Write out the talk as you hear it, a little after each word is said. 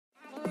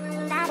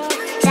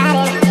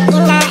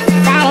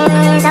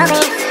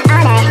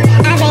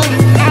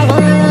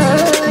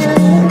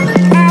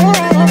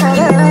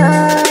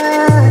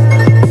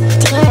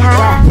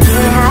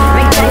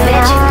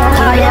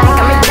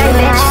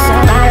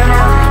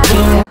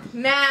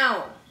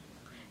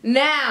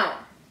Now.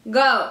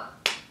 Go.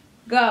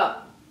 Go.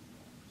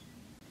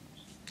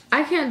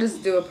 I can't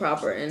just do a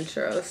proper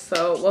intro,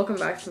 so welcome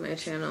back to my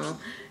channel.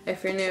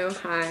 If you're new,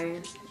 hi,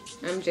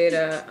 I'm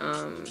Jada.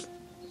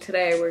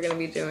 Today we're gonna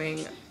be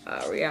doing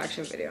a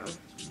reaction video.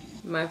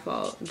 My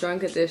fault.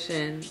 Drunk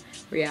edition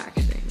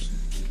reaction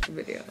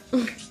video.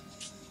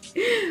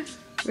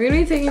 We're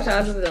gonna be taking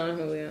shots of Don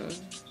Julio.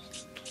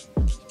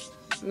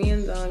 Me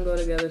and Don go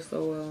together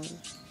so well.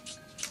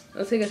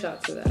 Let's take a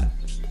shot to that.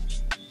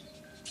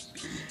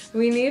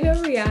 We need to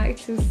react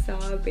to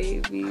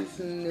SAHBABII's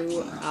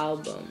new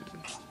album.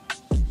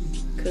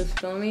 Cause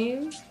feel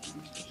me,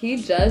 he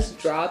just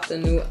dropped a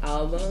new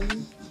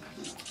album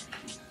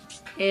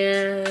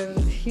and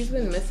he's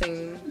been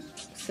missing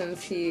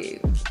since he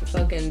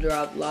fucking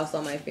dropped Lost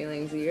All My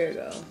Feelings a year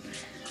ago.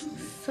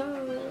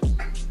 So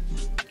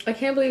I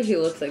can't believe he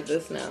looks like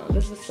this now.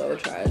 This is so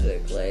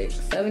tragic. Like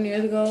 7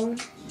 years ago,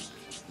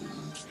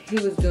 he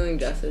was doing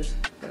justice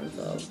for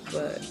himself,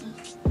 but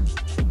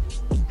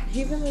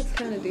he even looks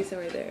kind of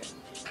decent right there.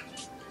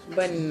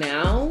 But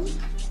now,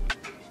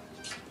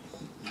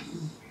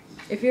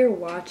 if you're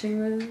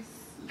watching this,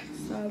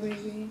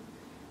 SAHBABII,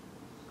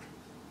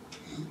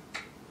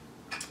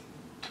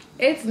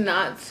 it's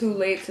not too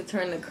late to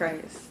turn to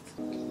Christ.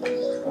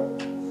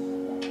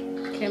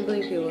 Can't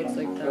believe he looks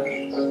like that.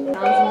 Sounds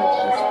majestic.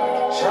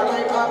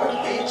 Champagne poppin',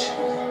 bitch.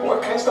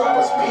 What can't stop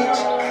us, bitch?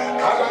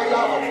 I like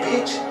lava,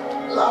 bitch.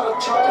 Lot of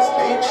choppers,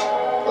 bitch.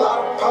 Lot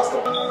of pasta.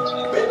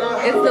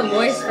 It's the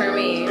voice for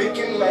me.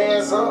 Picking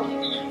lands up.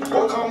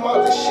 What come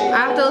out the shit? I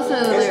have to listen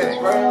to the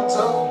lyrics.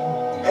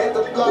 Had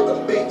to block a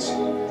bitch.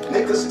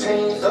 Niggas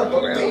teamed up a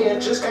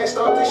band, just can't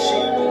stop this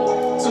shit.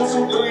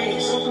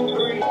 223s.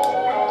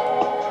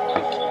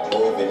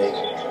 Movie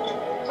nigga.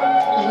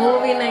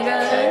 Movie nigga.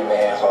 Came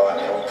man hard,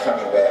 now we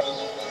coming back.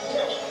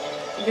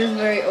 It gets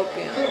very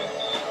opium.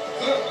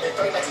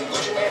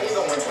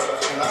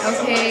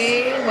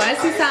 Okay, why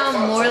does he sound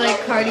more like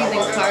Cardi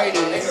than Cardi?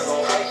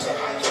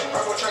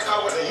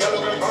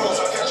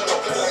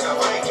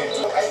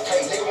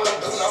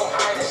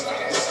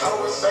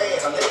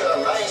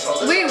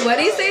 Wait, what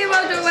did he say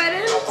about the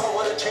wedding? I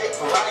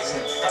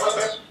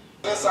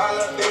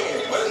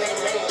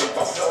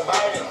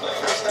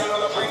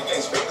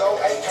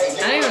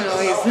don't even know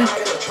what he said.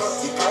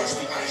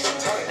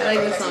 I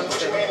like this song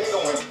too.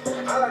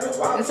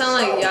 It sounds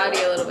like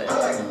Yachty a little bit.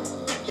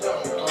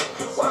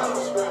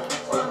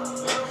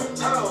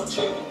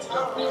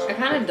 I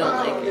kind of don't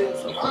like it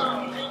so far.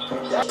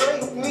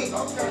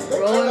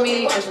 Roll With Me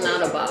is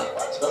not a bop.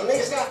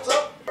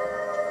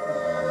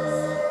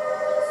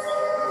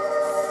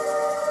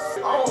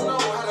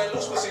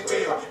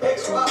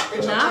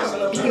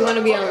 Now you want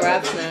to be on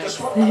rap snacks.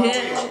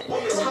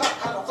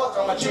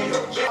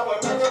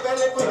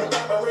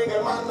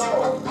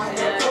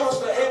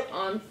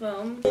 On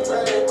film. It's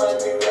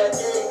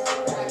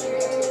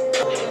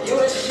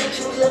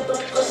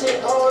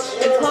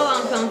called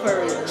On Film for a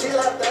reason.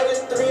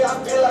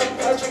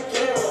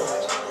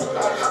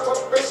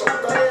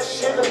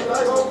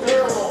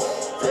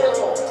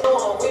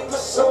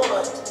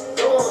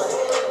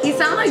 He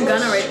sounds like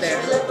Gunna right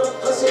there.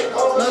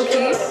 Low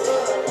key.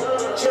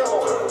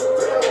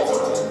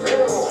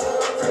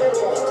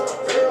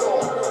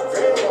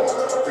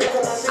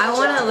 I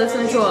want to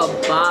listen to a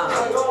bop.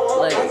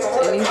 Like,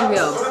 it needs to be a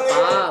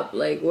bop.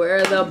 Like, where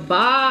are the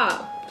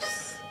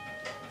bops?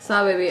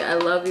 SAHBABII, I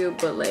love you,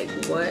 but like,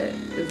 what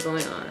is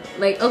going on?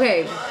 Like,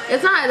 okay,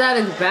 it's not that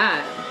it's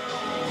bad.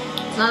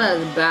 It's not that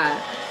it's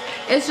bad.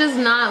 It's just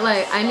not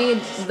like, I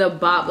need the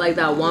bop, like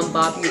that one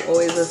bop you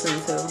always listen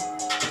to.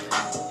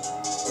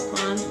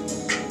 Come on.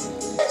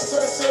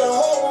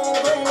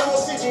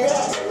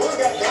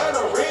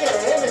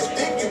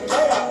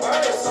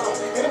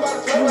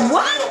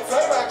 What?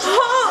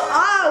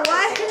 Oh,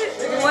 what?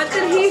 What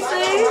did he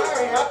say?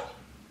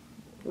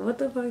 What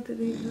the fuck did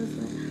he just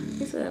say?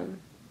 He said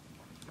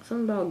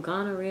something about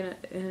gonorrhea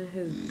in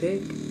his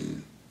dick.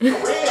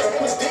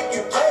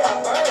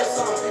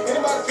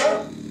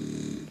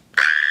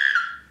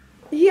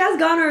 He has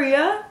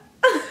gonorrhea?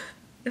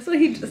 That's what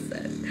he just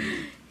said.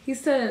 He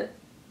said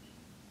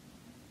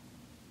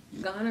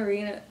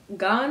gonorrhea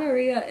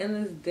in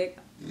his dick.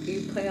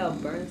 You play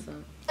out burn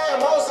some.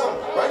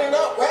 Running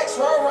up wax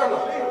runner.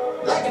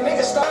 Like a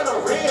nigga starting a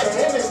real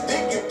in his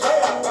dick, you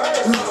play out burn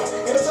some.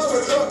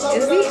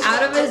 Is he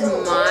out of his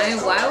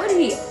mind? Why would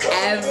he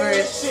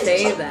ever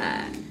say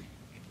that?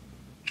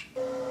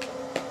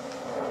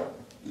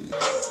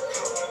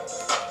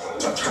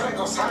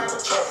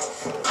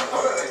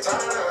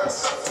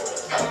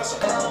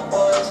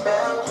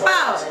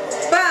 Bow,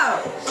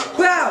 bow,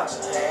 bow,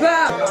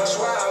 bow.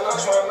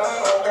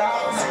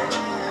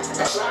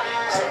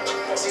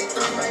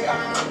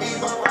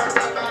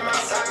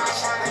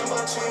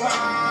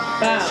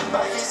 Bow.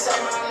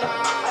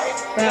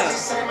 Bow.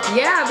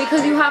 Yeah,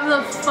 because you have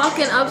the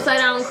fucking upside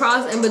down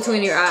cross in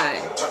between your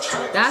eye.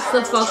 That's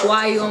the fuck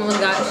why you almost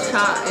got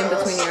shot in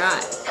between your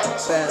eye.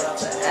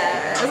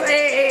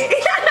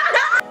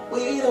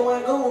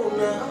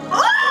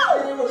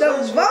 Oh, the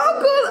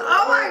vocals!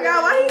 Oh my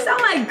god, why he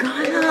sound like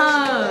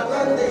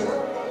Gunna?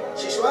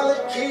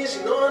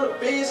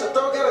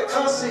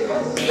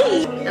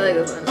 like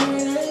this one.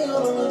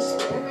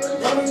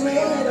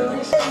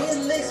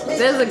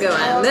 This is a good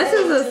one. This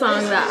is a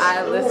song that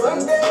I listen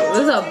to. This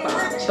is a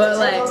bop, but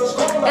like,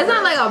 it's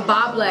not like a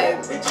bop like.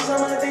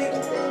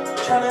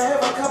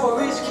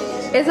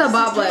 It's a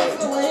bop like.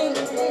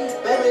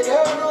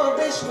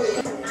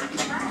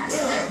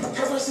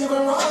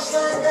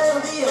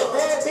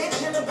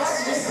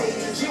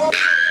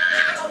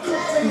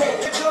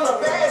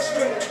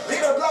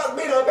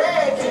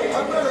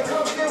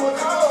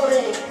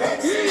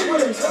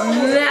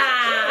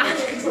 Nah.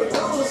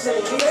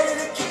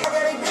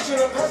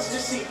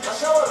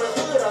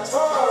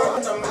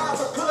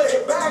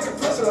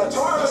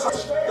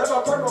 That's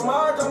my purple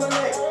mark on the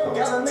neck. Got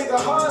a nigga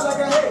hard like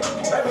a head.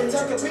 Baby,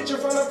 take a picture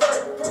from the back.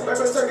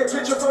 Baby, take a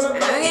picture from the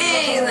back.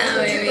 Okay, now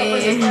baby.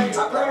 I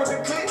play with the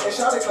clip and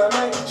shot it like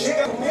man. She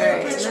got me a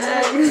picture.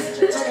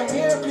 Take me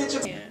a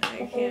picture. I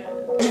can't.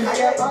 I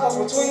got balls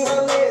between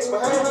her legs,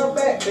 behind her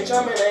back. Bitch,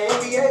 I'm in the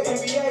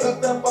NBA.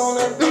 Looked up on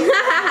her.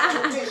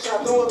 Bitch, I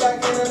threw it back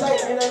in the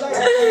light.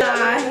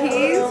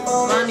 He's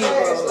funny,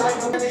 bro.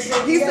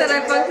 He said I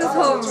fucked this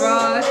whole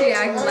raw. She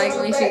acting like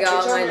when she got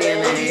all my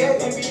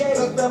DNA.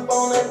 Looked up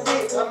on her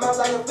dick, her mouth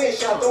like a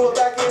fish. I threw it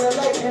back in the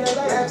light.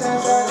 9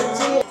 times out of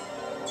 10.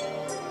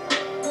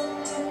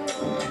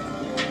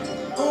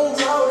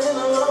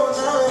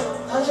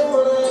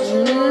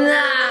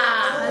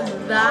 Nah,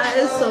 that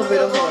is so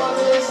beautiful.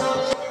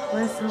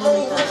 What's song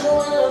like that?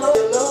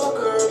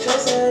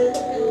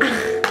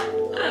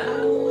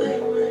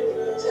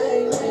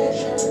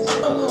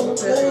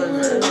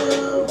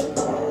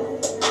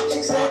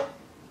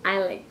 I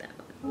like that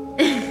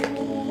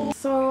one.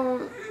 So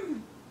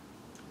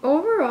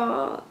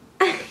overall,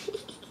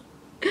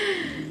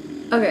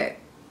 okay,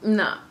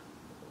 nah,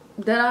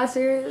 dead ass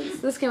serious.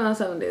 This came out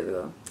 7 days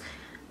ago.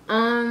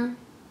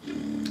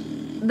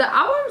 The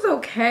album's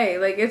okay.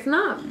 Like, it's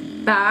not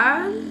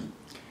bad,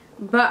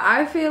 but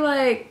I feel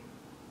like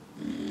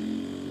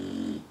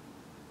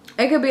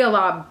it could be a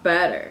lot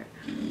better.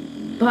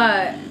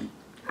 But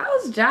I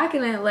was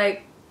jacking it.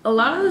 Like, a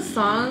lot of the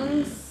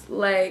songs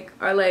like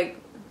are like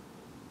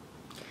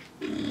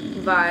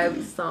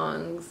vibe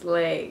songs.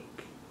 Like,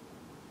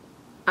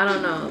 I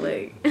don't know,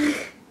 like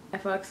I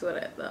fucks with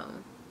it though.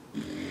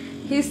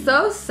 He's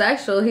so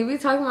sexual. He be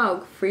talking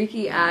about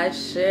freaky ass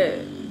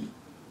shit.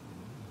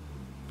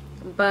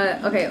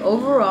 But okay,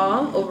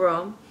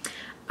 overall,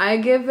 I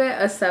give it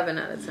a 7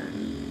 out of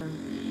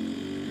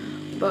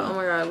 10. But oh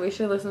my god, we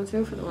should listen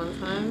to it for the one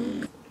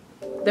time.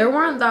 There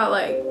weren't that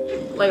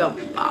like a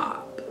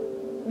bop.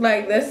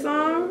 Like this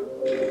song,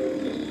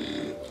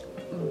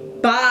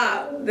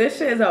 bop. This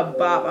shit is a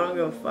bop. I don't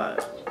give a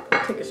fuck.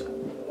 Take a shot.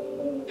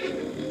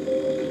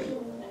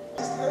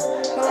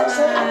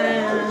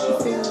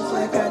 Feels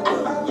like I do.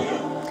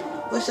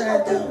 What should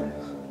I do?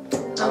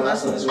 I'm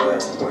lost in this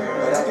world,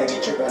 but I can't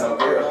get tripping on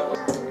girl.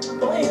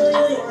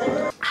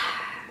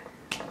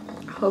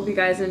 I hope you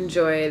guys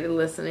enjoyed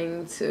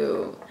listening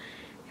to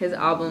his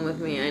album with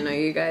me. I know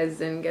you guys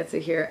didn't get to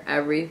hear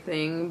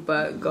everything,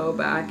 but go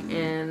back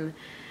and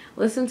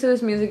listen to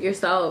his music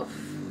yourself.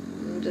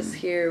 And just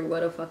hear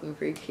what a fucking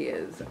freak he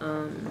is.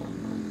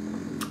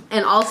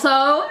 And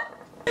also,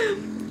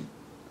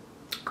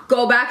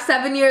 go back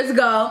 7 years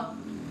ago.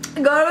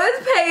 Go to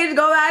his page,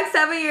 go back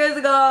 7 years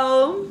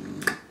ago.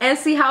 And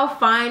see how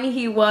fine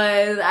he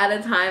was at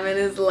a time in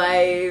his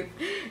life.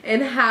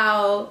 And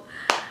how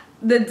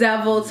the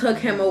devil took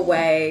him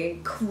away.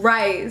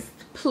 Christ,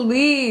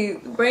 please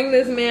bring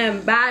this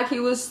man back. He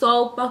was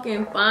so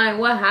fucking fine.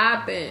 What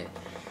happened?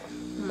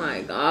 Oh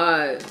my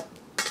god.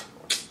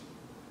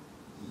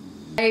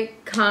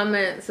 Like,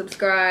 comment,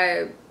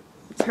 subscribe,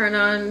 turn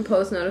on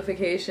post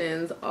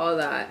notifications, all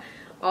that.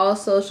 All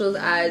socials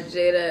at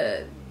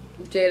Jada,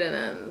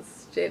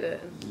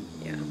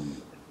 yeah.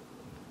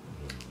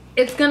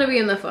 It's gonna be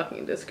in the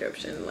fucking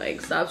description.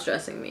 Like, stop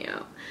stressing me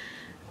out.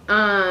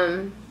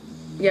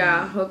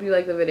 Yeah, hope you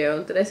like the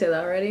video. Did I say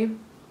that already?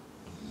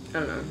 I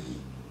don't know.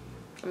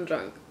 I'm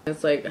drunk.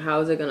 It's like,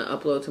 how is it gonna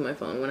upload to my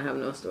phone when I have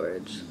no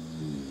storage?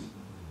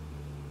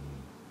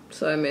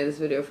 So I made this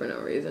video for no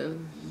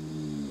reason.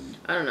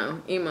 I don't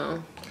know.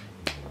 Emo.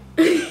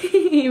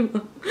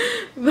 Emo.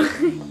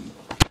 Bye.